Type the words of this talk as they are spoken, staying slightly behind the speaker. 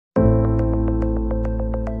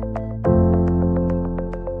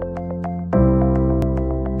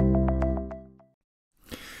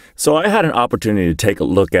So I had an opportunity to take a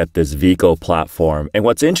look at this Veeqo platform, and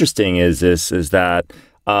what's interesting is that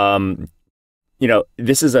um,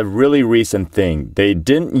 this is a really recent thing. They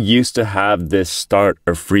didn't used to have this start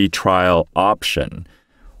a free trial option.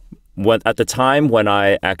 At the time when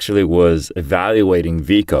I actually was evaluating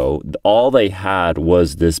Veeqo, all they had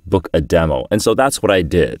was this book a demo. And so that's what I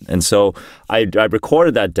did. And so I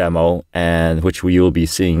recorded that demo, and which we will be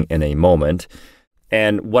seeing in a moment.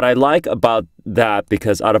 And what I like about that,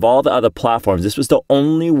 because out of all the other platforms, this was the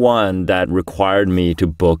only one that required me to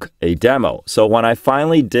book a demo. So when I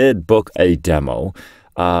finally did book a demo,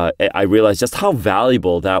 I realized just how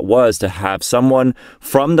valuable that was to have someone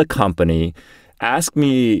from the company ask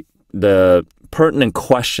me the pertinent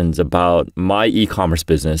questions about my e-commerce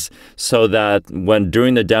business, so that when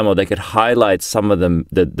during the demo they could highlight some of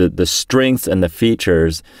the strengths and the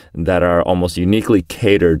features that are almost uniquely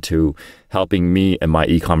catered to helping me and my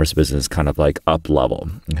e-commerce business kind of like up level.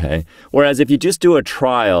 Okay. Whereas if you just do a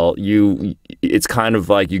trial, it's kind of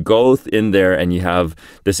like you go in there and you have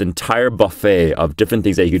this entire buffet of different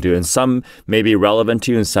things that you can do, and some may be relevant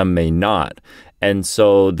to you and some may not. And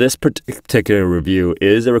so this particular review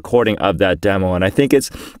is a recording of that demo, and I think it's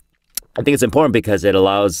important because it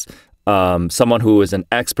allows someone who is an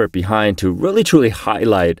expert behind to really truly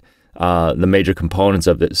highlight the major components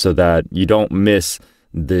of it, so that you don't miss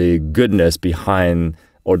the goodness behind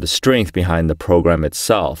or the strength behind the program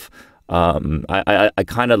itself. I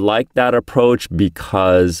kind of like that approach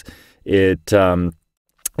because it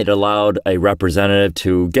allowed a representative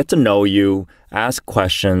to get to know you, ask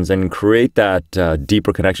questions, and create that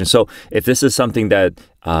deeper connection. So if this is something that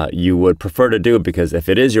you would prefer to do, because if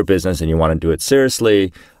it is your business and you want to do it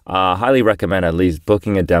seriously, highly recommend at least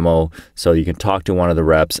booking a demo so you can talk to one of the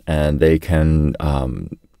reps and they can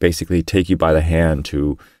basically take you by the hand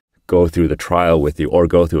to go through the trial with you or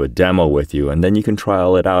go through a demo with you, and then you can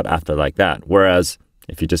trial it out after like that. Whereas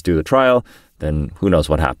if you just do the trial, then who knows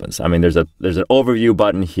what happens. I mean, there's an overview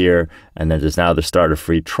button here, and then there's now the start a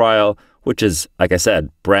free trial, which is, like I said,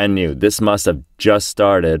 brand new. This must have just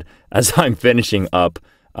started as I'm finishing up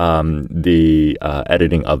the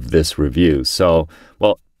editing of this review. So,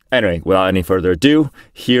 well, anyway, without any further ado,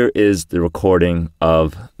 here is the recording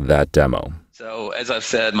of that demo. So, as I've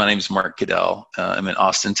said, my name is Mark Goodell. I'm in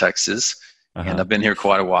Austin, Texas, and I've been here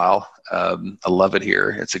quite a while. I love it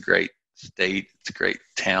here. It's a great state. It's a great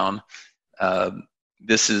town.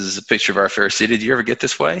 This is a picture of our fair city. Did you ever get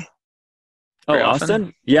this way? Oh,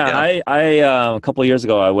 Austin? Yeah. I a couple of years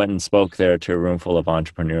ago, I went and spoke there to a room full of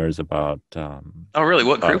entrepreneurs about. Oh, really?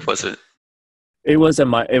 What group was it? It was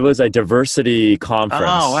a diversity conference.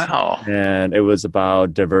 Oh, wow! And it was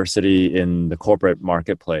about diversity in the corporate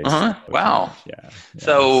marketplace. Wow. Yeah.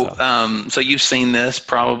 So you've seen this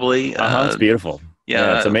probably. It's beautiful.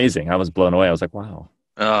 Yeah, it's amazing. I was blown away. I was like, wow.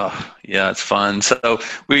 Oh, yeah, it's fun. So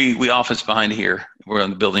we office behind here. We're on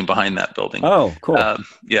the building behind that building. Oh, cool.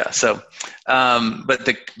 Yeah. So, but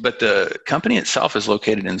the company itself is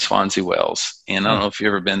located in Swansea, Wales, and I don't know if you've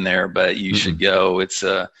ever been there, but you should go. It's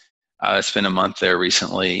I spent a month there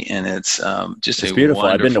recently, and it's it's beautiful.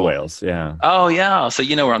 I've been to Wales. Yeah. Oh, yeah. So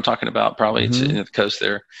you know where I'm talking about. Probably it's the coast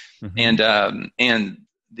there, and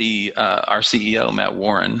the our CEO Matt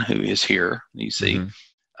Warren, who is here, you see.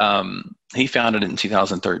 He founded it in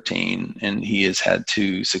 2013, and he has had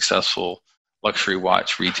 2 successful luxury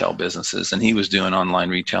watch retail businesses, and he was doing online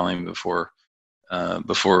retailing before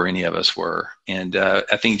any of us were. And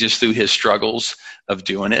I think just through his struggles of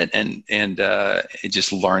doing it and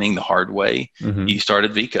just learning the hard way, he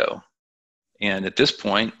started Veeqo. And at this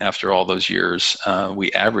point, after all those years,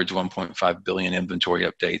 we average 1.5 billion inventory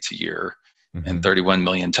updates a year, and 31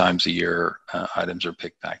 million times a year items are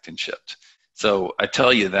picked, packed, and shipped. So I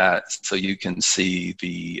tell you that so you can see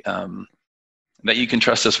that you can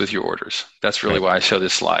trust us with your orders. That's really why I show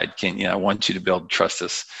this slide. I want you to be able to trust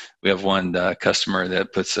us. We have one customer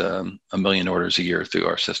that puts 1 million orders a year through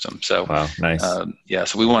our system. So wow, nice. Yeah,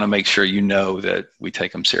 so we want to make sure you know that we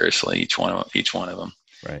take them seriously, each one of them.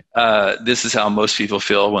 Right. This is how most people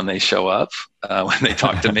feel when they show up, when they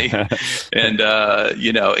talk to me, and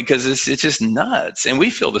because it's just nuts, and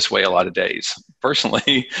we feel this way a lot of days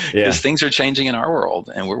personally, because things are changing in our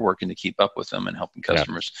world, and we're working to keep up with them and helping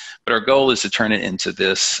customers. But our goal is to turn it into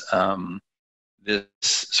this this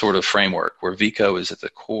sort of framework where Veeqo is at the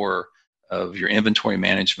core of your inventory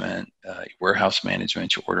management, your warehouse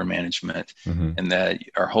management, your order management, and that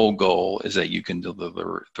our whole goal is that you can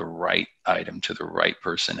deliver the right item to the right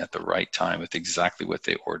person at the right time with exactly what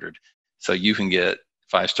they ordered, so you can get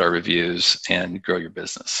 5-star reviews and grow your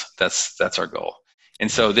business. That's our goal.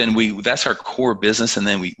 And so then that's our core business. And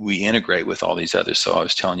then we integrate with all these others. So I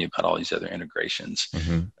was telling you about all these other integrations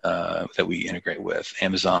that we integrate with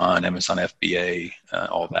Amazon FBA,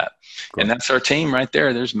 all that. Cool. And that's our team right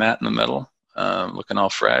there. There's Matt in the middle, looking all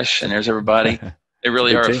fresh, and there's everybody. They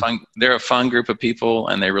really are they're a fun group of people,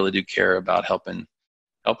 and they really do care about helping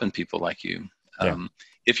people like you.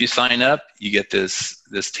 If you sign up, you get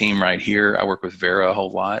this team right here. I work with Vera a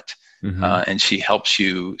whole lot, and she helps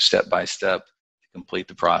you step by step to complete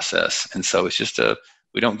the process. And so it's just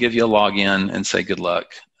we don't give you a login and say good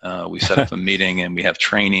luck. We set up a meeting, and we have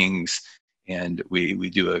trainings, and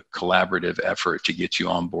we do a collaborative effort to get you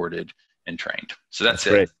onboarded and trained. So that's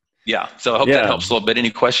it. Great. Yeah. So I hope that helps a little bit.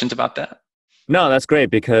 Any questions about that? No, that's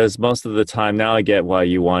great, because most of the time now I get why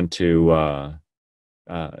you want to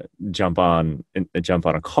jump on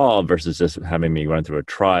a call versus just having me run through a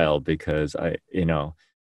trial, because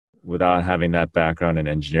without having that background in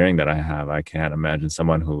engineering that I have, I can't imagine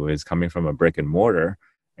someone who is coming from a brick and mortar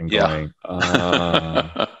and going,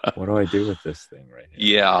 what do I do with this thing right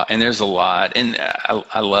here? Yeah, and there's a lot, and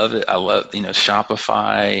I love it. I love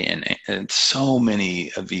Shopify and so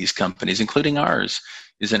many of these companies, including ours,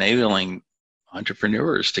 is enabling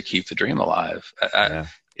entrepreneurs to keep the dream alive.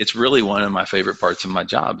 It's really one of my favorite parts of my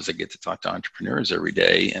job is I get to talk to entrepreneurs every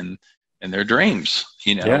day and their dreams,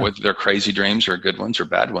 whether they're crazy dreams or good ones or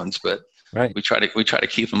bad ones, but we try to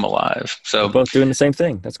keep them alive. So we're both doing the same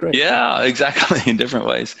thing. That's great. Yeah, exactly. In different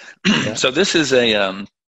ways. So this is a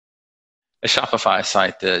Shopify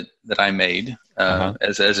site that I made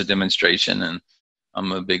as a demonstration, and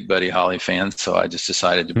I'm a big Buddy Holly fan, so I just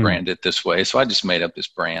decided to brand it this way. So I just made up this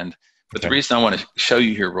brand. But the reason I want to show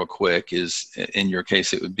you here real quick is, in your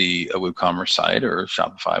case, it would be a WooCommerce site or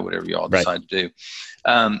Shopify, whatever you all decide to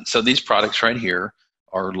do. So these products right here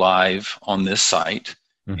are live on this site,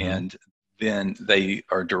 and then they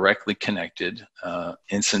are directly connected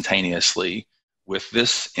instantaneously with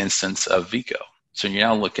this instance of Veeqo. So you're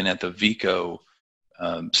now looking at the Veeqo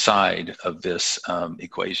side of this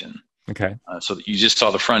equation. Okay. So you just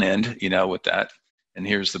saw the front end, with that, and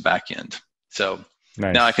here's the back end. So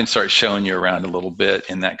nice. Now I can start showing you around a little bit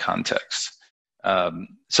in that context.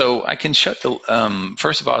 So I can show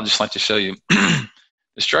first of all, I'd just like to show you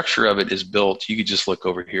the structure of it is built. You could just look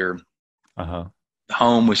over here. The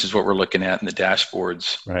home, which is what we're looking at in the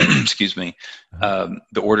dashboards, excuse me,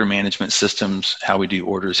 the order management systems, how we do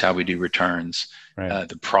orders, how we do returns,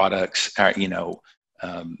 the products, the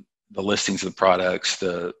listings of the products,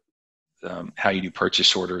 how you do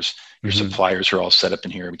purchase orders. Your suppliers are all set up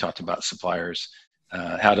in here. We talked about suppliers,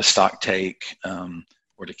 how to stock take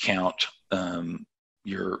or to count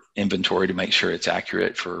your inventory to make sure it's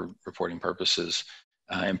accurate for reporting purposes,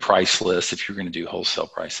 and price lists if you're going to do wholesale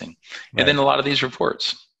pricing. And then a lot of these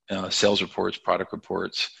reports, sales reports, product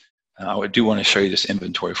reports. I do want to show you this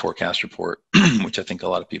inventory forecast report, which I think a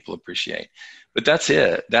lot of people appreciate. But that's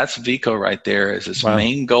it. That's Veeqo right there. Is its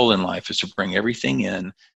main goal in life is to bring everything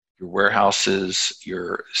in, your warehouses,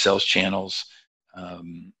 your sales channels,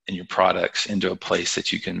 and your products into a place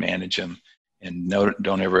that you can manage them and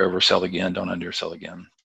don't ever sell again, don't undersell again,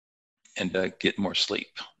 and get more sleep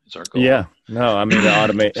is our goal. Yeah, no, I mean,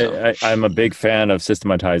 I'm a big fan of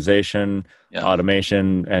systematization,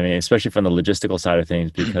 automation, especially from the logistical side of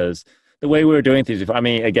things, because the way we were doing things,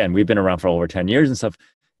 again, we've been around for over 10 years and stuff.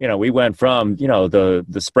 We went from, the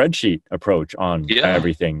spreadsheet approach on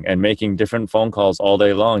everything and making different phone calls all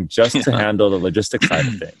day long just to handle the logistics side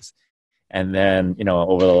of things. And then,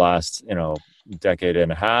 over the last, decade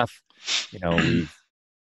and a half, we've,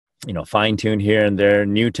 fine-tuned here and there,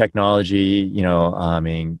 new technology,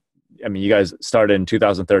 you guys started in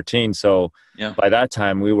 2013. So by that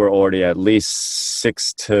time we were already at least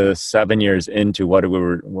 6 to 7 years into what we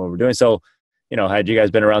were doing. So, had you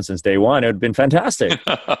guys been around since day one, it would have been fantastic.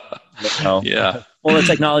 Yeah. Well, the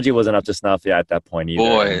technology wasn't up to snuff yet at that point either.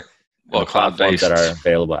 Boy. Well, cloud-based that are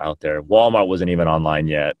available out there. Walmart wasn't even online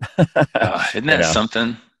yet. Isn't that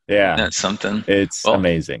something? Yeah. Isn't that something? It's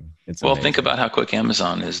amazing. Well, think about how quick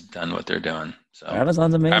Amazon has done what they're doing. So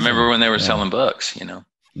Amazon's amazing. I remember when they were selling books,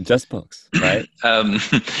 Just books, right?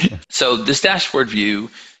 So this dashboard view,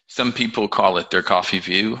 some people call it their coffee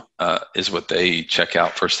view, is what they check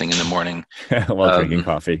out first thing in the morning. While drinking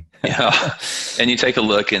coffee. And you take a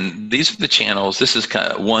look, and these are the channels. This is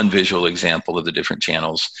kind of one visual example of the different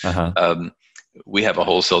channels. We have a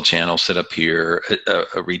wholesale channel set up here,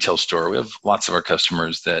 a retail store. We have lots of our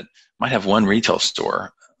customers that might have one retail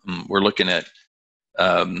store. We're looking at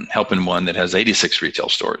helping one that has 86 retail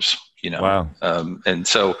stores. Wow. And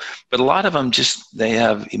so, but a lot of them they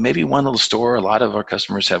have maybe one little store. A lot of our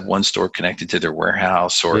customers have one store connected to their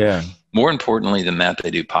warehouse, or more importantly than that,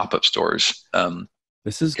 they do pop-up stores.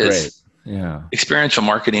 This is great. because Yeah. experiential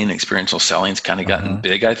marketing, experiential selling's kind of gotten Uh-huh.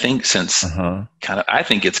 big, I think, since Uh-huh. I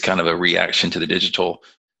think it's kind of a reaction to the digital,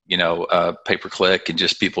 pay-per-click and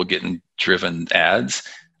just people getting driven ads.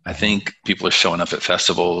 I Uh-huh. think people are showing up at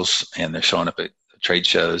festivals and they're showing up at trade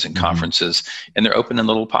shows and Mm-hmm. conferences, and they're opening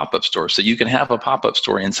little pop-up stores. So you can have a pop-up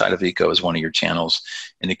store inside of Veeqo as one of your channels,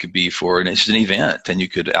 and it could be it's an event, and you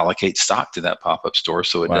could allocate stock to that pop-up store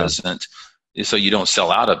so it Wow. doesn't so you don't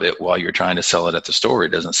sell out of it while you're trying to sell it at the store. It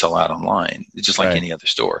doesn't sell out online. It's just like Right. any other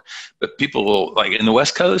store. But people will, like in the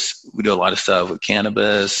West Coast, we do a lot of stuff with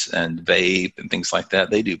cannabis and vape and things like that.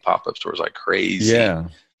 They do pop-up stores like crazy. Yeah.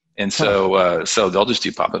 And Huh. so they'll just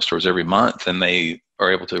do pop-up stores every month, and they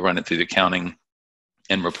are able to run it through the accounting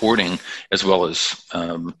and reporting, as well as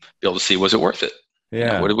be able to see, was it worth it?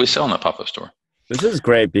 Yeah. What did we sell in that pop-up store? This is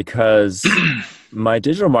great because my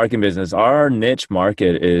digital marketing business, our niche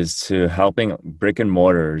market is to helping brick and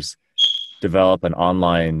mortars develop an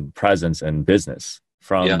online presence and business Yeah.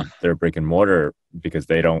 from their brick and mortar because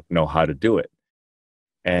they don't know how to do it.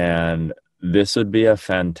 And this would be a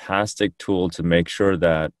fantastic tool to make sure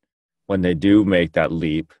that when they do make that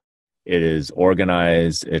leap, it is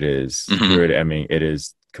organized, it is secured. I mean, it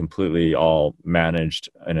is completely all managed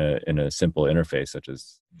in a simple interface, such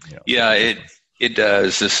as Yeah, it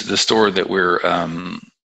does. The store that we're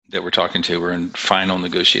talking to, we're in final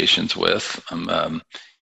negotiations with.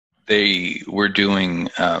 We're doing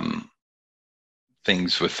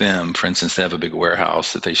things with them. For instance, they have a big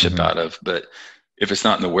warehouse that they ship out of, but if it's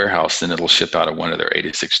not in the warehouse, then it'll ship out of one of their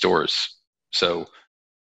 86 stores. So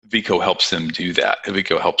Veeqo helps them do that.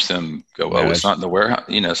 Veeqo helps them go, it's not in the warehouse.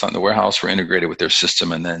 It's not in the warehouse. We're integrated with their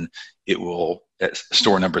system, and then it will at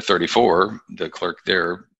store number 34. The clerk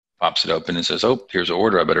there pops it open and says, "Oh, here's an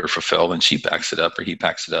order I better fulfill," and she packs it up, or he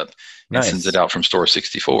packs it up, and sends it out from store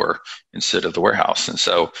 64 instead of the warehouse. And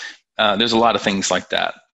so there's a lot of things like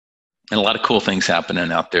that, and a lot of cool things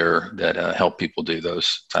happening out there that help people do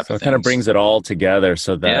those type of things. So it kind of brings it all together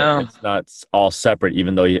so that it's not all separate,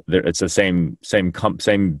 even though it's the same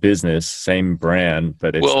business, same brand,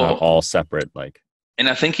 but it's not all separate. And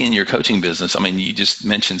I think in your coaching business, I mean, you just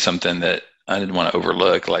mentioned something that I didn't want to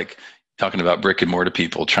overlook, like talking about brick and mortar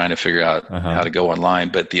people trying to figure out how to go online.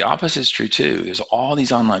 But the opposite is true too. There's all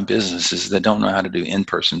these online businesses that don't know how to do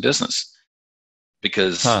in-person business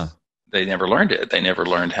because they never learned it. They never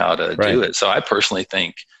learned how to do it. So I personally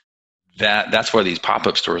think that's why these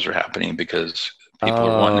pop-up stores are happening, because people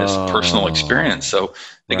are wanting this personal experience. So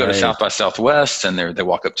they go to South by Southwest, and they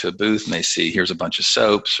walk up to a booth and they see, here's a bunch of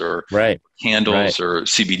soaps or candles or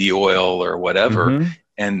CBD oil or whatever.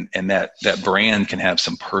 And that brand can have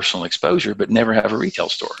some personal exposure, but never have a retail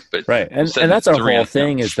store. But and that's our whole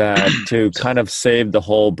thing, is that to kind of save the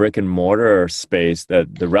whole brick and mortar space,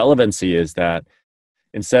 that the relevancy is that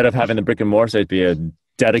instead of having the brick and mortar space be a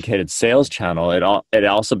dedicated sales channel, it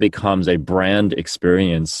also becomes a brand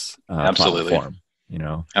experience platform.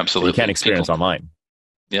 Absolutely, you can't experience online.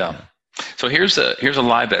 Yeah. So here's a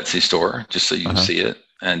live Etsy store, just so you can see it,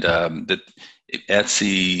 and the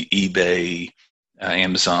Etsy, eBay,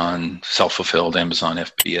 Amazon, self-fulfilled, Amazon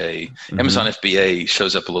FBA. Amazon FBA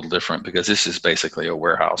shows up a little different because this is basically a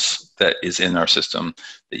warehouse that is in our system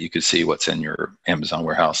that you could see what's in your Amazon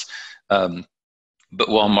warehouse. But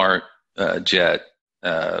Walmart, Jet,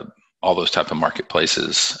 all those type of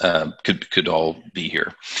marketplaces could all be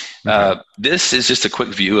here. This is just a quick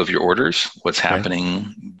view of your orders, what's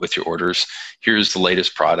happening with your orders. Here's the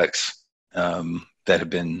latest products that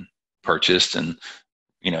have been purchased, and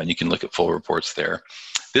you can look at full reports there.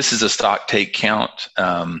 This is a stock take count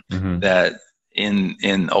that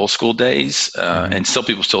in old school days, and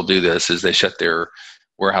people still do this, is they shut their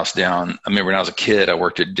warehouse down. I remember when I was a kid, I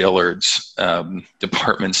worked at Dillard's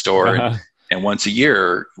department store, and once a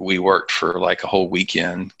year we worked for like a whole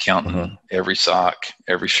weekend counting every sock,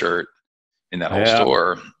 every shirt in that whole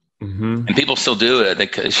store. And people still do it.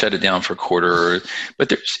 They shut it down for a quarter, but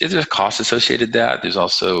there's a cost associated with that. There's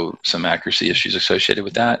also some accuracy issues associated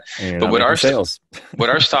with that. But what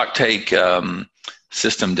our stock take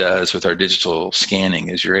system does with our digital scanning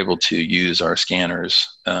is you're able to use our scanners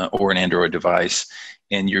or an Android device,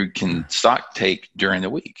 and you can stock take during the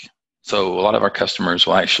week. So a lot of our customers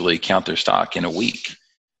will actually count their stock in a week.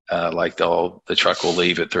 Like the truck will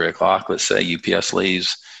leave at 3:00. Let's say UPS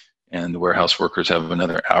leaves, and the warehouse workers have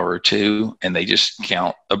another hour or two, and they just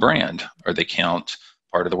count a brand, or they count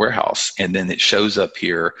part of the warehouse, and then it shows up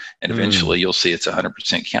here, and eventually you'll see it's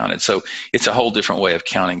 100% counted. So it's a whole different way of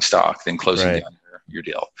counting stock than closing down your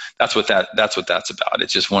deal. That's what that's about.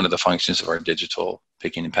 It's just one of the functions of our digital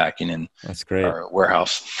picking and packing in our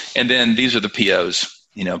warehouse. And then these are the POs.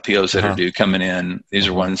 POs that are due coming in. These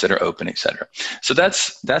are ones that are open, etc. So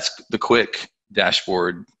that's the quick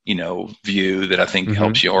dashboard, view that I think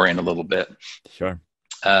helps you orient a little bit. Sure.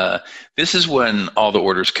 This is when all the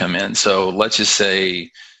orders come in. So let's just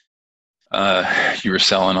say you were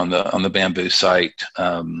selling on the Bamboo site.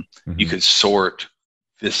 You could sort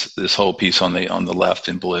this whole piece on the left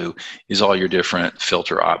in blue is all your different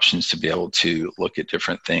filter options to be able to look at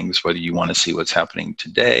different things, whether you want to see what's happening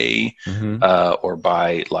today, or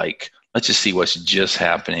by, like, let's just see what's just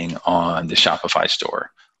happening on the Shopify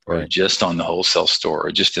store, or just on the wholesale store,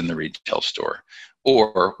 or just in the retail store,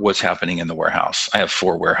 or what's happening in the warehouse. I have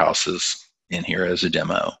 4 warehouses in here as a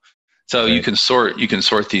demo. So you can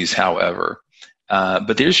sort these however.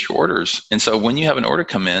 But there's your orders. And so when you have an order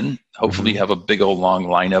come in, hopefully you have a big old long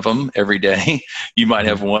line of them every day. You might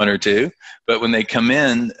have 1 or 2, but when they come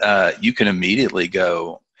in, you can immediately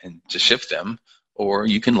go and to ship them, or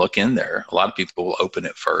you can look in there. A lot of people will open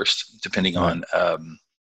it first, depending on,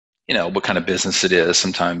 what kind of business it is.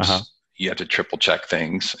 Sometimes you have to triple check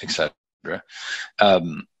things, etc.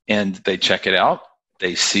 And they check it out.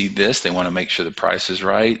 They see this. They want to make sure the price is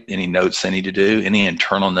right. Any notes they need to do, any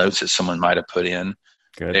internal notes that someone might have put in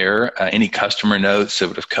there, any customer notes that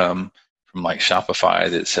would have come from like Shopify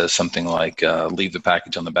that says something like leave the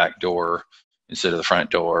package on the back door instead of the front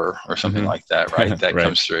door, or something like that, right? That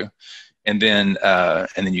comes through. And then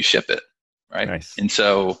you ship it, right? Nice. And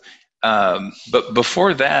so, but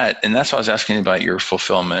before that, and that's why I was asking about your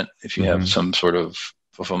fulfillment, if you have some sort of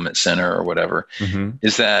fulfillment center or whatever,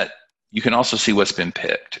 is that you can also see what's been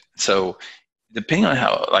picked. So depending on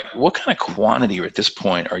what kind of quantity at this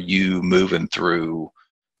point are you moving through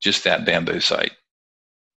just that Bamboo site?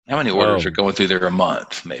 How many orders are going through there a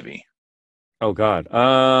month, maybe? Oh God.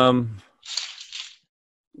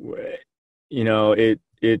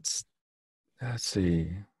 It's, let's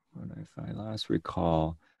see, if I last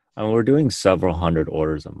recall, we're doing several hundred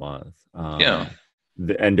orders a month.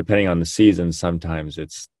 And depending on the season, sometimes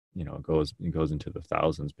it's, it goes into the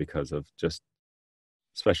thousands because of just,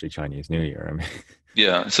 especially Chinese New Year. I mean,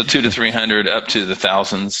 so 200 to 300 up to the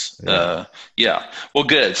thousands. Well,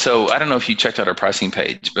 good. So I don't know if you checked out our pricing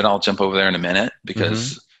page, but I'll jump over there in a minute,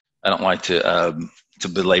 because I don't like to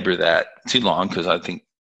belabor that too long, because I think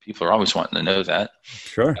people are always wanting to know that.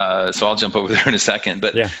 Sure. So I'll jump over there in a second.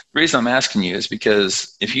 But the reason I'm asking you is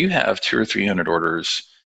because if you have 200 or 300 orders,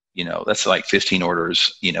 that's like 15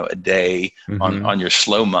 orders, a day on your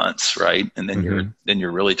slow months, right? And then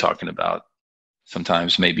you're really talking about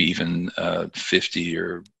sometimes maybe even 50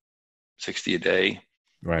 or 60 a day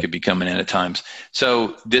could be coming in at times.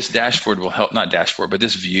 So this dashboard will help, not dashboard, but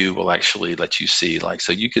this view will actually let you see,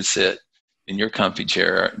 so you could sit in your comfy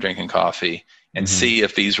chair drinking coffee and see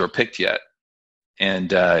if these were picked yet.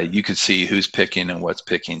 And you could see who's picking and what's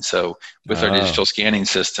picking. So with our digital scanning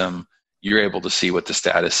system, you're able to see what the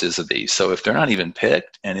status is of these. So if they're not even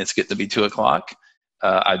picked and it's getting to be 2:00,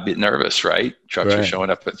 I'd be nervous, right? Trucks are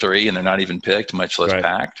showing up at 3 and they're not even picked, much less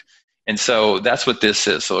packed. And so that's what this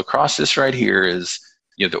is. So across this right here is,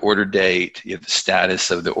 you have the order date, you have the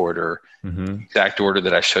status of the order, exact order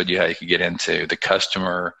that I showed you how you could get into, the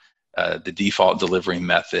customer, the default delivery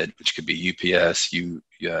method, which could be UPS,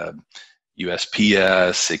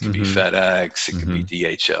 USPS, it could be FedEx, it could be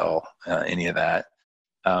DHL, any of that.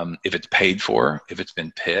 If it's paid for, if it's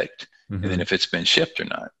been picked, and then if it's been shipped or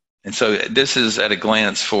not. And so this is at a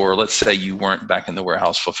glance for, let's say you weren't back in the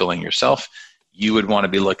warehouse fulfilling yourself, you would want to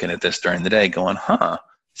be looking at this during the day going,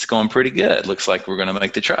 it's going pretty good. Looks like we're going to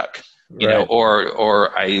make the truck.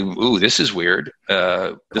 This is weird.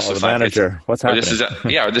 This is manager. What's happening?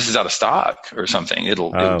 This is out of stock or something.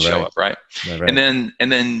 It'll show up, right? And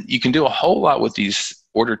then you can do a whole lot with these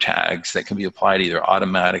order tags that can be applied either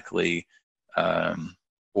automatically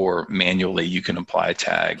or manually. You can apply a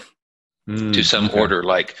tag to some order.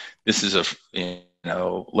 Like this is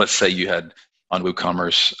let's say you had on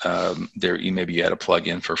WooCommerce maybe you had a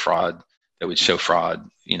plugin for fraud that would show fraud,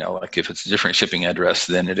 like if it's a different shipping address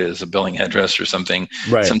than it is a billing address or something,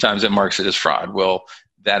 sometimes it marks it as fraud. Well,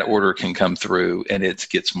 that order can come through and it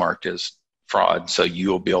gets marked as fraud. So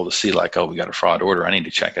you'll be able to see we got a fraud order. I need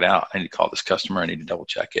to check it out. I need to call this customer. I need to double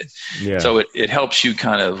check it. Yeah. So it helps you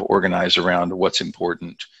kind of organize around what's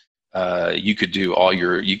important. You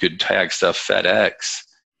could tag stuff FedEx,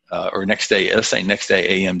 or next day, let's say next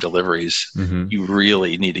day AM deliveries, you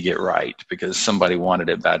really need to get right because somebody wanted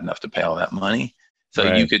it bad enough to pay all that money.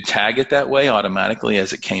 So you could tag it that way automatically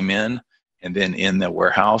as it came in, and then in the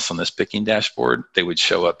warehouse on this picking dashboard, they would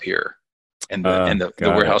show up here. And the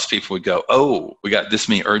warehouse people would go, oh, we got this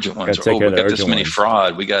many urgent ones, or take oh, care we of the got this urgent many ones.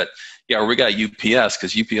 fraud. We got UPS,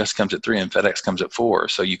 because UPS comes at 3 and FedEx comes at 4.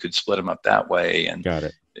 So you could split them up that way. And Got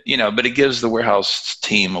it. but it gives the warehouse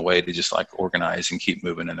team a way to just like organize and keep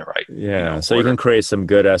moving in the right. So order. You can create some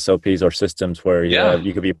good SOPs or systems where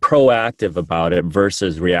you could be proactive about it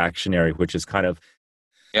versus reactionary, which is kind of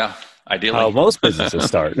ideally how most businesses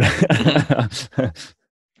start.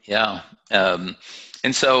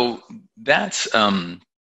 And so that's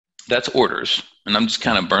orders. And I'm just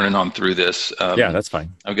kind of burning on through this. That's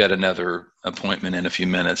fine. I've got another appointment in a few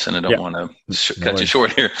minutes, and I don't want to cut you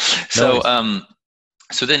short here.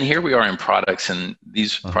 So then here we are in products, and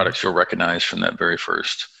these products you'll recognize from that very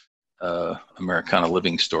first Americana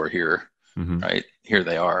Living store here, right? Here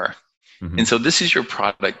they are. And so this is your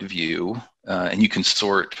product view, and you can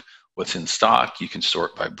sort what's in stock. You can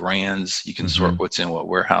sort by brands. You can sort what's in what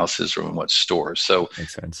warehouses or in what stores. So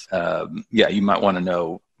makes sense. You might want to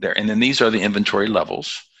know there. And then these are the inventory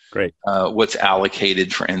levels. Great. What's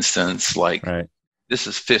allocated, for instance, like this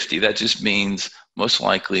is 50. That just means most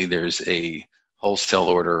likely there's a wholesale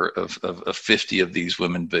order of 50 of these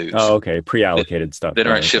women boots. Oh, okay. Pre-allocated stuff that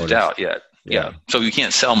aren't shipped out yet. Yeah. So you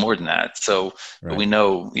can't sell more than that. So we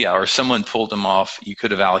know, or someone pulled them off. You could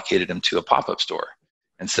have allocated them to a pop-up store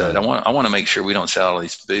and said, I want to make sure we don't sell all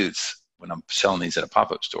these boots when I'm selling these at a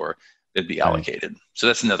pop-up store. They'd be allocated. So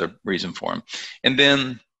that's another reason for them. And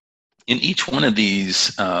then in each one of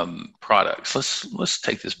these products, let's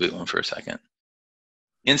take this boot one for a second.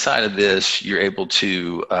 Inside of this, you're able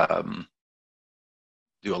to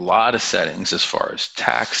do a lot of settings as far as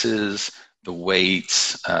taxes, the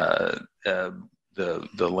weights, the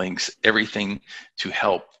links, everything to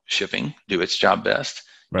help shipping do its job best.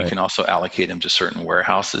 You can also allocate them to certain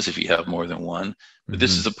warehouses if you have more than one. But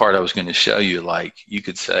this is the part I was going to show you. Like you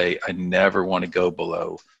could say, I never want to go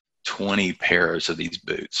below 20 pairs of these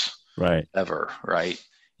boots. Ever.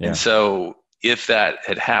 And so if that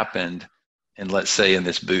had happened, and let's say in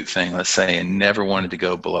this boot thing, let's say I never wanted to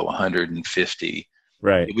go below 150,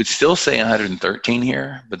 it would still say 113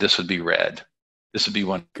 here, but this would be red. This would be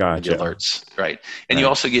one of the alerts, And you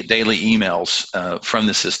also get daily emails from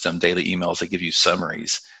the system, daily emails that give you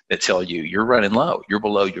summaries that tell you you're running low, you're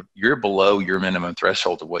below your minimum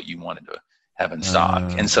threshold of what you wanted to have in stock,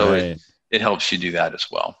 and so it helps you do that as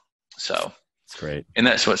well. So that's great, and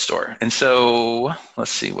that's what store. And so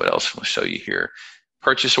let's see what else we'll show you here.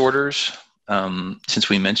 Purchase orders, since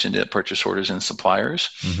we mentioned it, purchase orders and suppliers.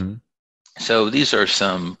 So these are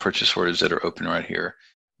some purchase orders that are open right here.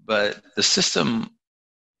 But the system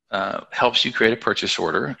helps you create a purchase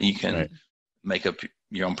order. You can make up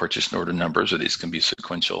your own purchase order numbers, or these can be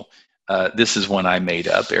sequential. This is one I made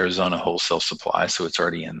up, Arizona Wholesale Supply, so it's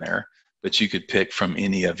already in there. But you could pick from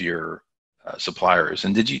any of your suppliers.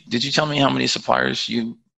 And did you tell me how many suppliers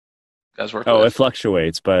you guys work with? Oh, it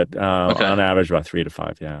fluctuates, but on average about 3 to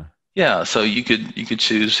 5. Yeah. So you could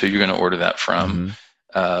choose who you're going to order that from,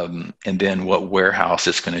 and then what warehouse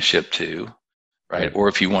it's going to ship to. Or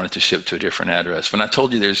if you want it to ship to a different address. When I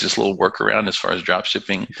told you there's this little workaround as far as drop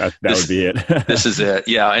shipping, that would be it. This is it.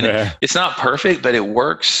 And it's not perfect, but it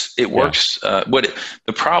works. It works.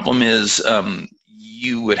 The problem is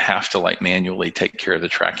you would have to like manually take care of the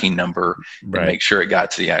tracking number and make sure it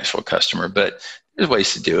got to the actual customer. But there's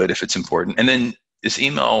ways to do it if it's important. And then this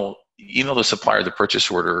email the supplier the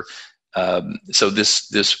purchase order. So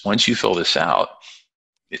this once you fill this out,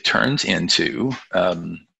 it turns into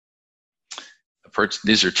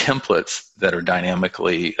these are templates that are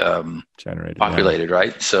dynamically generated,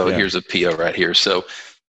 populated, So here's a PO right here. So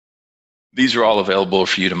these are all available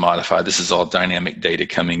for you to modify. This is all dynamic data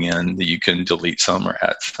coming in that you can delete some or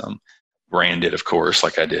add some. Branded, of course,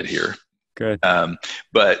 like I did here. Good.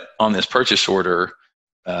 But on this purchase order,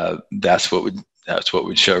 that's what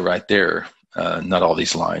would show right there. Not all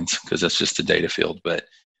these lines, because that's just the data field, but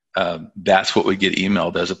that's what would get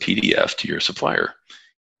emailed as a PDF to your supplier.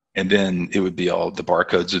 And then it would be all the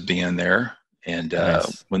barcodes would be in there. And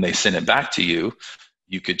when they send it back to you,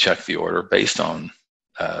 you could check the order based on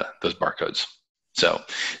those barcodes. So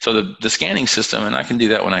the scanning system, and I can do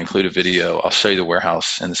that when I include a video. I'll show you the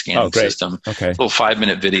warehouse and the scanning system. It's a little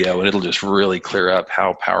 5-minute video, and it'll just really clear up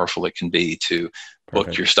how powerful it can be to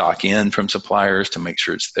book your stock in from suppliers to make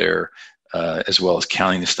sure it's there, as well as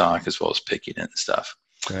counting the stock, as well as picking it and stuff.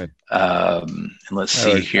 Good. And let's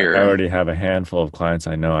see here. I already have a handful of clients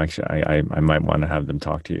I know. Actually, I might want to have them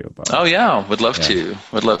talk to you about. Oh yeah, would love to.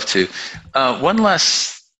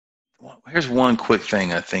 Here's one quick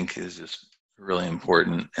thing I think is just really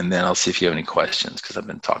important, and then I'll see if you have any questions because I've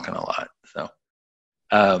been talking a lot.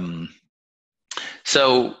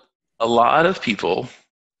 So a lot of people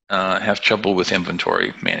have trouble with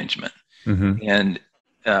inventory management, and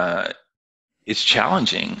it's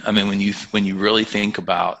challenging. I mean, when you really think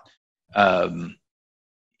about, even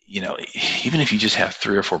if you just have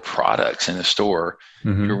 3 or 4 products in a store,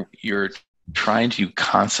 you're trying to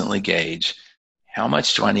constantly gauge how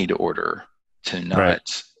much do I need to order to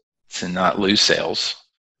not lose sales,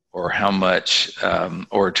 or how much,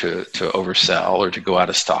 or to oversell, or to go out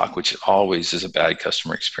of stock, which always is a bad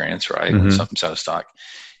customer experience, right? When something's out of stock.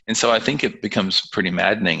 And so I think it becomes pretty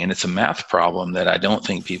maddening, and it's a math problem that I don't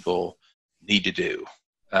think people need to do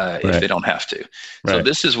if they don't have to. So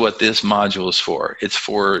this is what this module is for. It's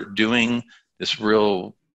for doing this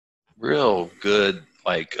real good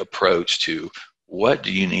approach to what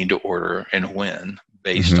do you need to order and when,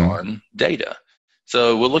 based on data.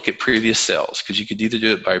 So we'll look at previous sales, because you could either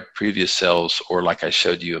do it by previous sales, or like I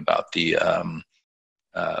showed you about the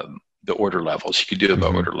order levels. You could do it by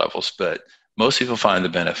order levels, but most people find the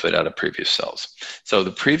benefit out of previous sales. So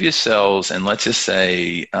the previous sales, and let's just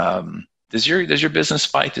say, does your business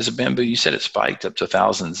spike? Does it Bamboo? You said it spiked up to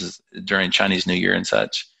thousands during Chinese New Year and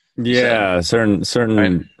such. Yeah,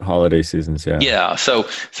 certain holiday seasons. Yeah. Yeah. So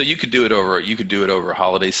you could do it over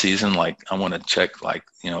holiday season. Like, I want to check,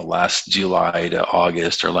 last July to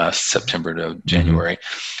August, or last September to January,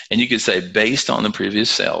 and you could say, based on the previous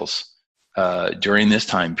sales during this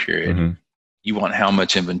time period, you want how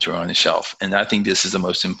much inventory on the shelf. And I think this is the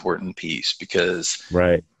most important piece, because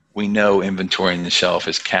we know inventory on the shelf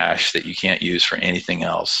is cash that you can't use for anything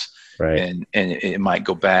else. And it might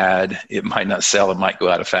go bad. It might not sell. It might go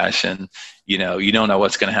out of fashion. You don't know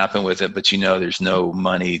what's going to happen with it, but there's no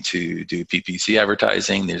money to do PPC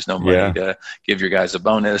advertising. There's no money to give your guys a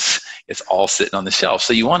bonus. It's all sitting on the shelf.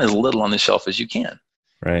 So you want as little on the shelf as you can.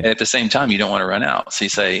 And at the same time, you don't want to run out. So you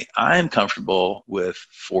say, I'm comfortable with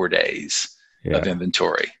 4 days of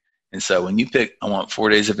inventory. And so when you pick, I want 4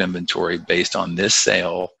 days of inventory based on this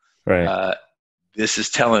sale, this is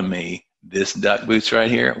telling me, this duck boots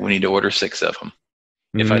right here, we need to order 6 of them.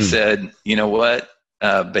 If I said, you know what,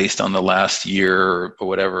 based on the last year or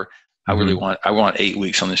whatever, I want 8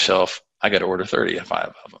 weeks on the shelf, I got to order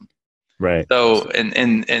 35 of them. So,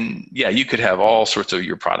 and you could have all sorts of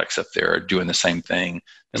your products up there doing the same thing.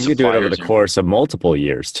 And you do it over the course of multiple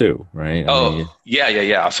years too, right?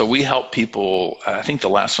 Yeah. So we help people. I think the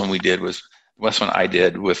last one I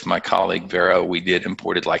did with my colleague Veeqo, we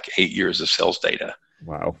imported 8 years of sales data.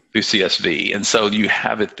 Wow. Through CSV. And so you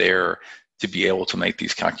have it there to be able to make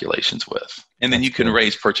these calculations with. And then you can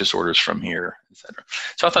raise purchase orders from here, et cetera.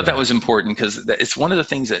 So I thought that was important, because it's one of the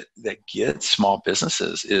things that gets small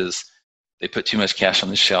businesses is they put too much cash on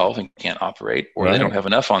the shelf and can't operate, or they don't have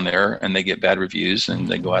enough on there and they get bad reviews and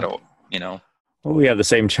they go out of, Well, we have the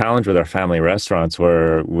same challenge with our family restaurants,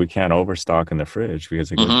 where we can't overstock in the fridge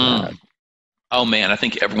because it goes bad. Oh man, I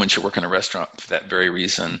think everyone should work in a restaurant for that very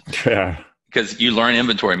reason. Yeah. Because you learn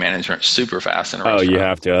inventory management super fast in a restaurant. Oh, you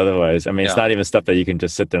have to. Otherwise, I mean, it's not even stuff that you can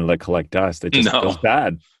just sit there and collect dust. It just goes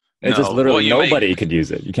bad. It's just literally nobody could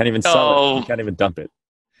use it. You can't even sell it. You can't even dump it.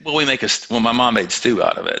 Well, my mom made stew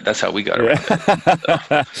out of it. That's how we got around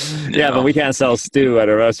it. So, but we can't sell stew at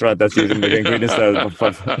a restaurant that's using the ingredients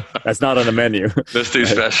that's not on the menu. The stew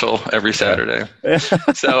special every Saturday.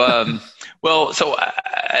 So,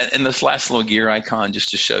 in this last little gear icon, just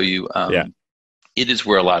to show you, it is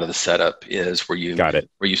where a lot of the setup is, where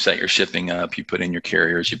you set your shipping up, you put in your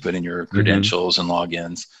carriers, you put in your credentials and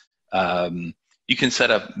logins. You can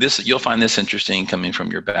set up this. You'll find this interesting coming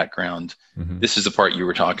from your background. This is the part you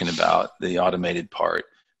were talking about, the automated part.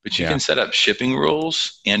 But you can set up shipping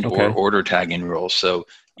rules and or order tagging rules. So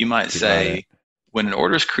you might say, when an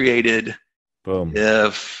order is created,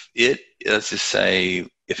 if let's just say,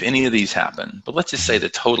 if any of these happen, but let's just say the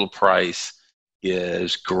total price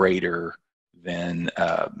is greater than,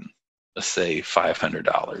 let's say,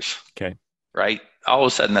 $500. Okay. Right? All of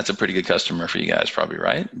a sudden, that's a pretty good customer for you guys, probably,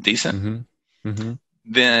 right? Decent?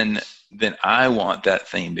 Then I want that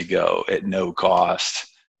thing to go at no cost.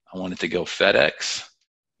 I want it to go FedEx,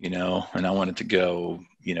 and I want it to go,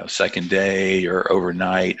 second day or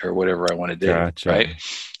overnight or whatever I want to do, right?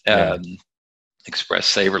 Express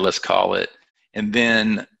Saver, let's call it. And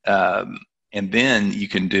then you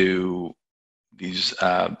can do these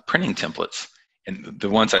printing templates. And the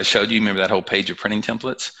ones I showed you, remember that whole page of printing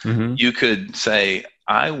templates? You could say,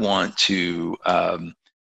 I want to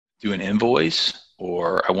do an invoice,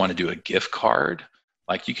 or I want to do a gift card.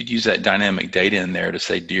 Like, you could use that dynamic data in there to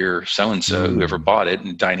say, dear so-and-so, whoever bought it,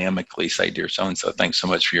 and dynamically say, dear so-and-so, thanks so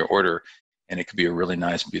much for your order. And it could be a really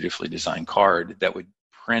nice, beautifully designed card that would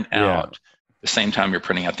print out the same time you're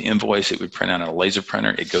printing out the invoice. It would print out on a laser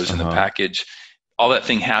printer. It goes in the package. all that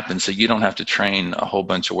thing happens, so you don't have to train a whole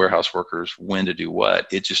bunch of warehouse workers when to do what.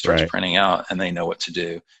 It just starts printing out, and they know what to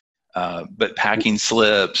do. But packing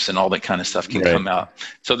slips and all that kind of stuff can come out.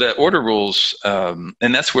 So the order rules, and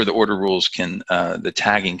that's where the order rules can, the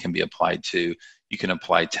tagging can be applied to. You can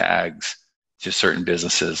apply tags to certain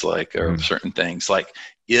businesses, like, or certain things. Like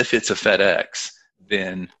if it's a FedEx,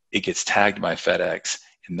 then it gets tagged by FedEx,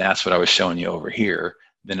 and that's what I was showing you over here.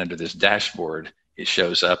 Then under this dashboard, it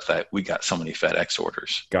shows up that we got so many FedEx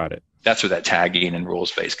orders. Got it. That's where that tagging and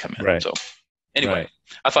rules base come in. So anyway,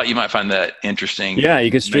 I thought you might find that interesting. Yeah,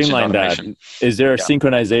 you could streamline that. Is there a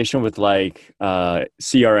synchronization with like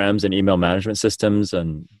CRMs and email management systems?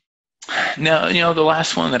 And no, the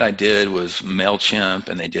last one that I did was MailChimp,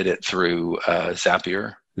 and they did it through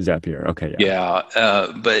Zapier. Zapier, okay.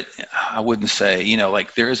 But I wouldn't say,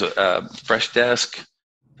 like there is a Freshdesk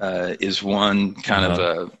is one kind of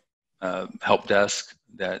a help desk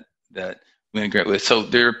that we integrate with. So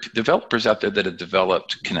there are developers out there that have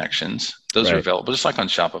developed connections. Those are available, just like on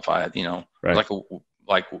Shopify,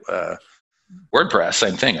 like WordPress,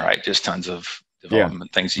 same thing, right? Just tons of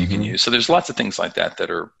development things you can use. So there's lots of things like that that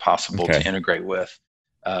are possible to integrate with.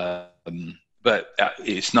 But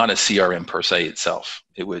it's not a CRM per se itself.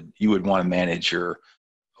 You would want to manage your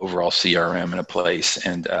overall CRM in a place,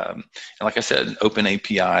 and like I said, an open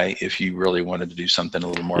API, if you really wanted to do something a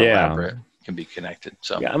little more elaborate, can be connected.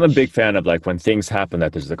 So I'm a big fan of like when things happen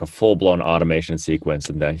that there's like a full-blown automation sequence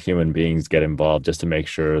and that human beings get involved just to make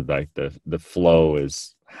sure like the flow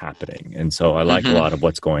is happening. And so I like a lot of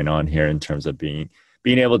what's going on here in terms of being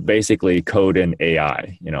able to basically code in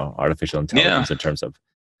AI, artificial intelligence in terms of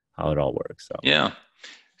how it all works.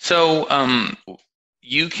 So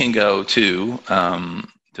you can go to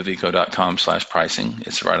veeqo.com/pricing.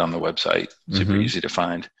 It's right on the website. Super easy to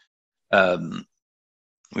find.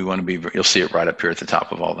 We want to be, you'll see it right up here at the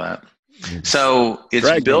top of all that. So it's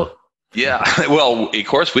built. Yeah. Well, of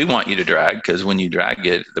course we want you to drag, because when you drag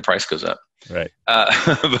it, the price goes up. Right.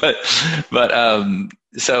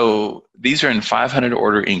 So these are in 500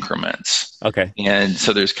 order increments. Okay. And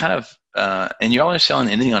so there's kind of, and y'all are selling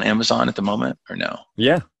anything on Amazon at the moment or no?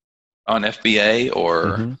 Yeah. On FBA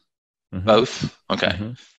or both?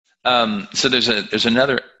 Okay. So there's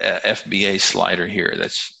another FBA slider here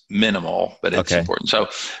that's minimal, but it's important. So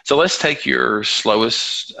let's take your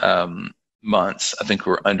slowest months. I think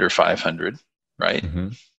we're under 500, right?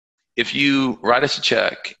 If you write us a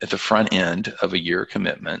check at the front end of a year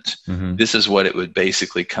commitment, this is what it would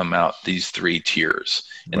basically come out, these 3 tiers.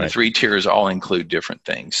 And the 3 tiers all include different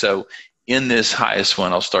things. So in this highest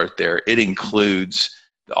one, I'll start there. It includes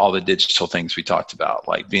all the digital things we talked about,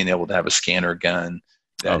 like being able to have a scanner gun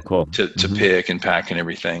to pick and pack and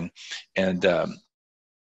everything. And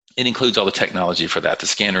it includes all the technology for that. The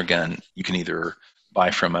scanner gun, you can either buy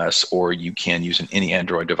from us, or you can use any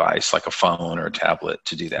Android device like a phone or a tablet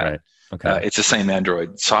to do that. It's the same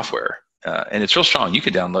Android software, and it's real strong. You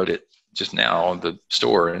could download it just now on the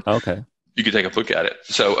store, and you could take a look at it.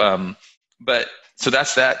 So so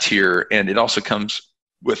that's that tier, and it also comes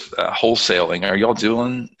with wholesaling. Are y'all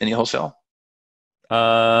doing any wholesale?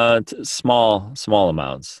 Small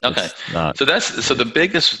amounts. Okay. So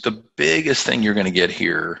the biggest thing you're going to get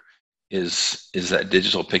here is that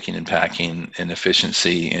digital picking and packing and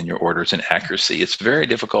efficiency in your orders and accuracy. It's very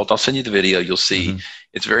difficult. I'll send you the video. You'll see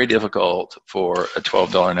it's very difficult for a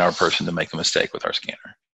 $12 an hour person to make a mistake with our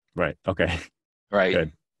scanner. Right. Okay.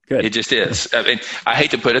 Right. Good. It just is. I mean, I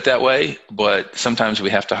hate to put it that way, but sometimes we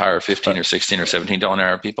have to hire 15 or 16 or $17 an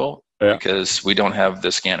hour people because we don't have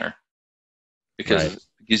the scanner. Because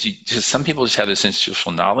some people just have this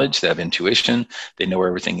institutional knowledge, they have intuition, they know where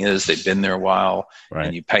everything is, they've been there a while,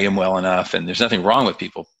 and you pay them well enough, and there's nothing wrong with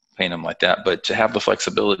people paying them like that, but to have the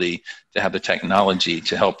flexibility, to have the technology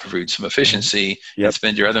to help prove some efficiency and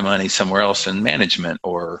spend your other money somewhere else in management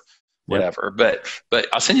or whatever. But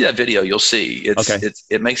I'll send you that video, you'll see.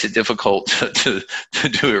 It makes it difficult to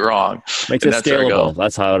do it wrong. Makes it scalable.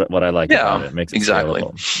 That's what I like about it. Makes it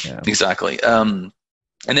scalable. Exactly.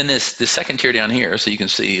 And then this second tier down here, so you can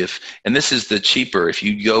see and this is the cheaper. If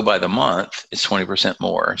you go by the month, it's 20%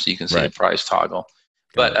 more. So you can see the price toggle.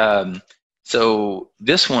 So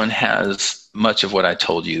this one has much of what I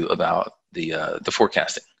told you about the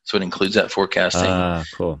forecasting. So it includes that forecasting,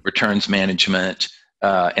 returns management,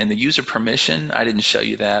 and the user permission. I didn't show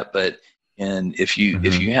you that, and if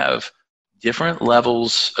you have different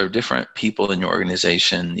levels or different people in your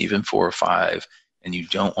organization, even 4 or 5, and you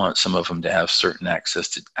don't want some of them to have certain access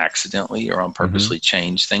to accidentally or on purposely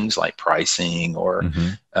change things like pricing or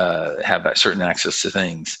have that certain access to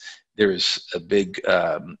things, there's a big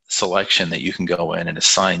selection that you can go in and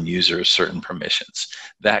assign users certain permissions.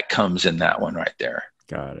 That comes in that one right there.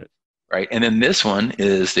 Got it. Right. And then this one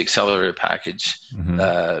is the accelerator package.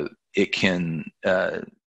 It can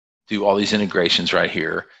do all these integrations right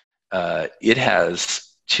here. It has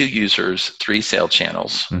 2 users, 3 sales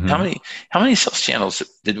channels. How many sales channels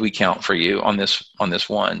did we count for you on this one? This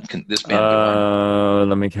bandwidth one?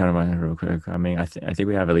 Let me count in my head real quick. I mean, I think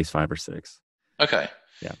we have at least 5 or 6. Okay.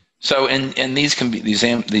 Yeah. So and these can be these.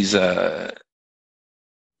 Okay,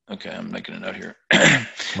 I'm making a note here.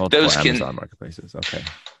 Multiple those Amazon marketplaces. Okay.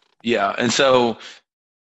 Yeah, and so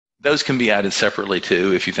those can be added separately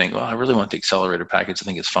too. If you think, well, I really want the accelerator package, I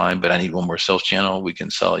think it's fine, but I need one more sales channel. We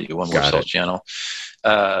can sell you one more sales channel.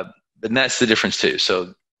 But that's the difference too.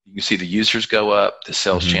 So you can see the users go up, the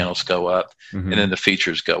sales channels go up, and then the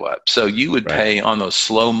features go up. So you would pay on those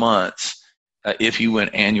slow months if you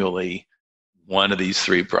went annually one of these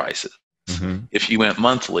 3 prices. If you went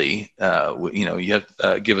monthly, you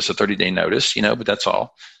have give us a 30-day notice, but that's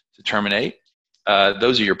all to terminate.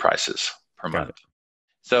 Those are your prices per month.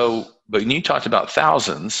 So, but when you talked about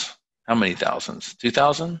thousands, how many thousands?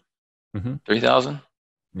 2,000? 3,000?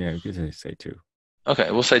 Yeah, you could say 2.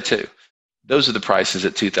 Okay, we'll say 2. Those are the prices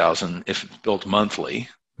at 2,000 if it's built monthly,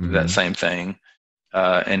 that same thing,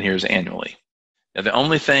 and here's annually. Now, the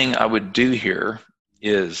only thing I would do here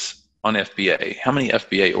is on FBA. How many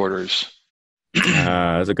FBA orders?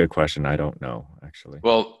 That's a good question. I don't know, actually.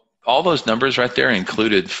 Well, all those numbers right there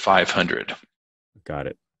included 500. Got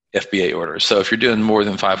it. FBA orders. So if you're doing more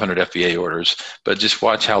than 500 FBA orders, but just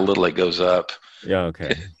watch how little it goes up. Yeah.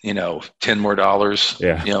 Okay. $10 more.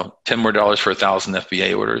 Yeah. $10 more for 1,000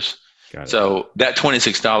 FBA orders. Got it. So that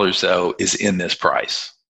 $26 though is in this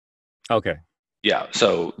price. Okay. Yeah.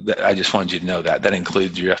 So I just wanted you to know that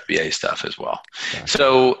includes your FBA stuff as well. Gotcha.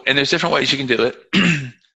 So, and there's different ways you can do it.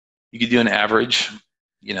 You could do an average.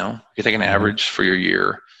 You could take an average for your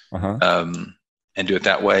year. And do it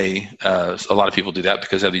that way. A lot of people do that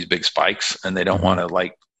because they have these big spikes and they don't want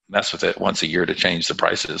to mess with it once a year to change the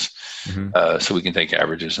prices. So we can take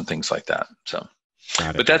averages and things like that. So,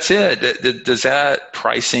 but that's it. Does that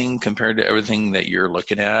pricing compared to everything that you're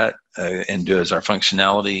looking at and does our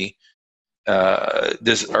functionality?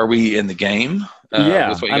 Are we in the game? Yeah,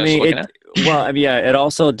 with what you guys are looking at? Well, yeah, it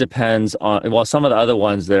also depends on. Well, some of the other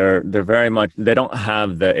ones they're very much they don't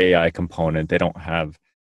have the AI component. They don't have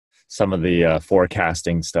some of the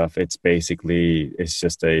forecasting stuff. It's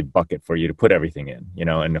just a bucket for you to put everything in,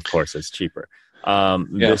 and of course it's cheaper.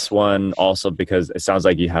 This one also, because it sounds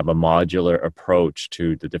like you have a modular approach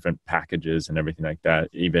to the different packages and everything like that.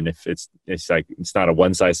 Even if it's not a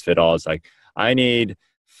one size fit all. It's like, I need,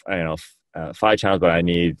 5 channels, but I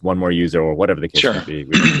need 1 more user or whatever the case may be.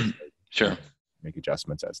 We can make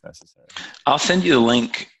adjustments as necessary. I'll send you the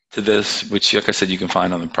link to this, which, like I said, you can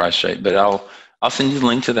find on the price sheet, but I'll send you the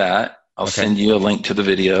link to that. I'll send you a link to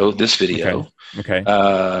this video. Okay.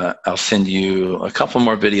 I'll send you a couple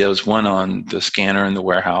more videos, one on the scanner in the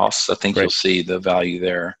warehouse. I think Great. You'll see the value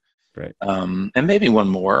there. Right. And maybe one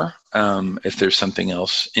more, if there's something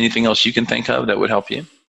else, anything else you can think of that would help you.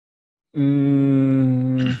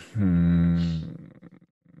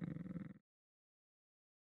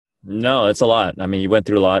 No, it's a lot. I mean, you went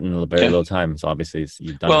through a lot in a very little time. So obviously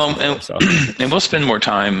you've done it before, and we'll spend more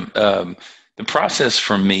time. The process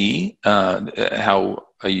for me, how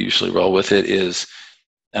I usually roll with it is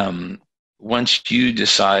once you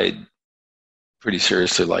decide pretty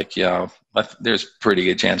seriously, there's a pretty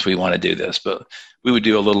good chance we want to do this, but we would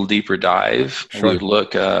do a little deeper dive. Sure. We would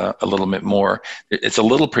look a little bit more. It's a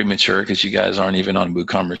little premature because you guys aren't even on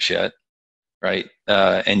WooCommerce yet, right?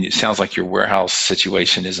 And it sounds like your warehouse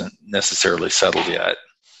situation isn't necessarily settled yet.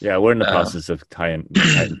 Yeah, we're in the process of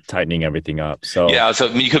tightening everything up. So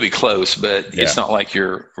you could be close, but it's not like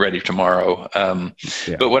you're ready tomorrow.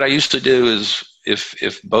 But what I used to do is,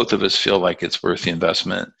 if both of us feel like it's worth the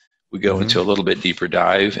investment, we go into a little bit deeper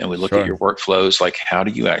dive and we look at your workflows. Like, how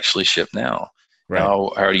do you actually ship now? Right.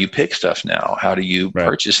 How do you pick stuff now? How do you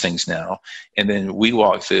purchase things now? And then we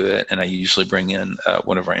walk through it, and I usually bring in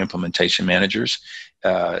one of our implementation managers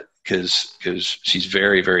because she's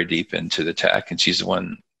very, very deep into the tech, and she's the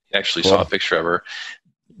one actually saw a picture of her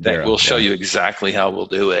that will show you exactly how we'll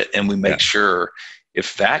do it. And we make sure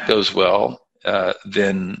if that goes well,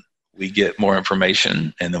 then we get more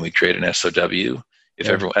information, and then we create an SOW. If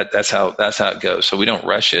everyone, that's how it goes. So we don't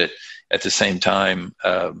rush it. At the same time,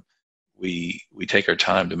 we take our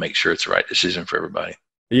time to make sure it's the right decision for everybody.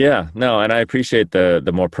 Yeah, no, and I appreciate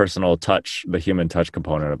the more personal touch, the human touch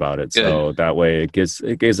component about it. Good. So that way it gives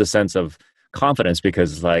a sense of confidence,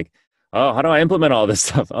 because it's like, Oh, how do I implement all this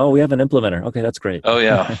stuff? Oh, we have an implementer. Okay, that's great. Oh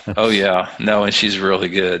yeah. Oh yeah. No, and she's really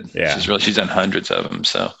good. Yeah. She's done hundreds of them.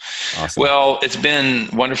 So, Awesome. well, it's been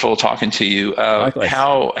wonderful talking to you. Likewise.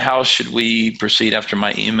 How should we proceed after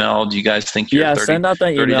my email? Do you guys think you're 30, send out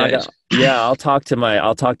that 30 email. days? I'll talk to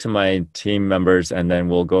my team members, and then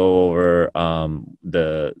we'll go over I'll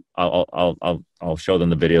show them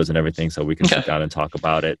the videos and everything, so we can sit down and talk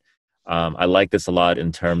about it. I like this a lot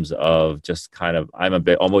in terms of just kind of, I'm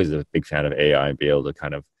always a big fan of AI and be able to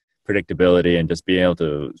kind of predictability and just being able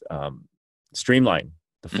to streamline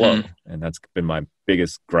the flow. And that's been my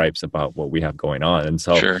biggest gripes about what we have going on. And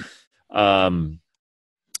so,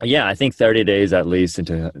 yeah, I think 30 days at least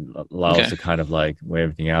to allow us to kind of like weigh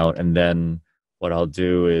everything out. And then what I'll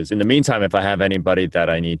do is, in the meantime, if I have anybody that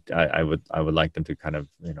I need, I would like them to kind of,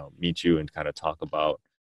 meet you and kind of talk about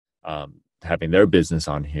having their business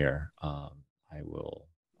on here. I will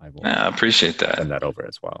I appreciate that. Send that over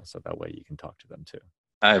as well, so that way you can talk to them too.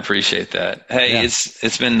 I appreciate that. Hey,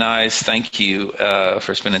 it's been nice. Thank you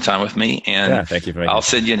for spending time with me, and thank you for I'll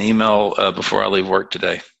send you an email before I leave work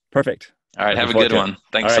today. Perfect. All right, have a good one.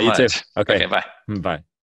 Thanks so much. You too. Okay, bye. Bye.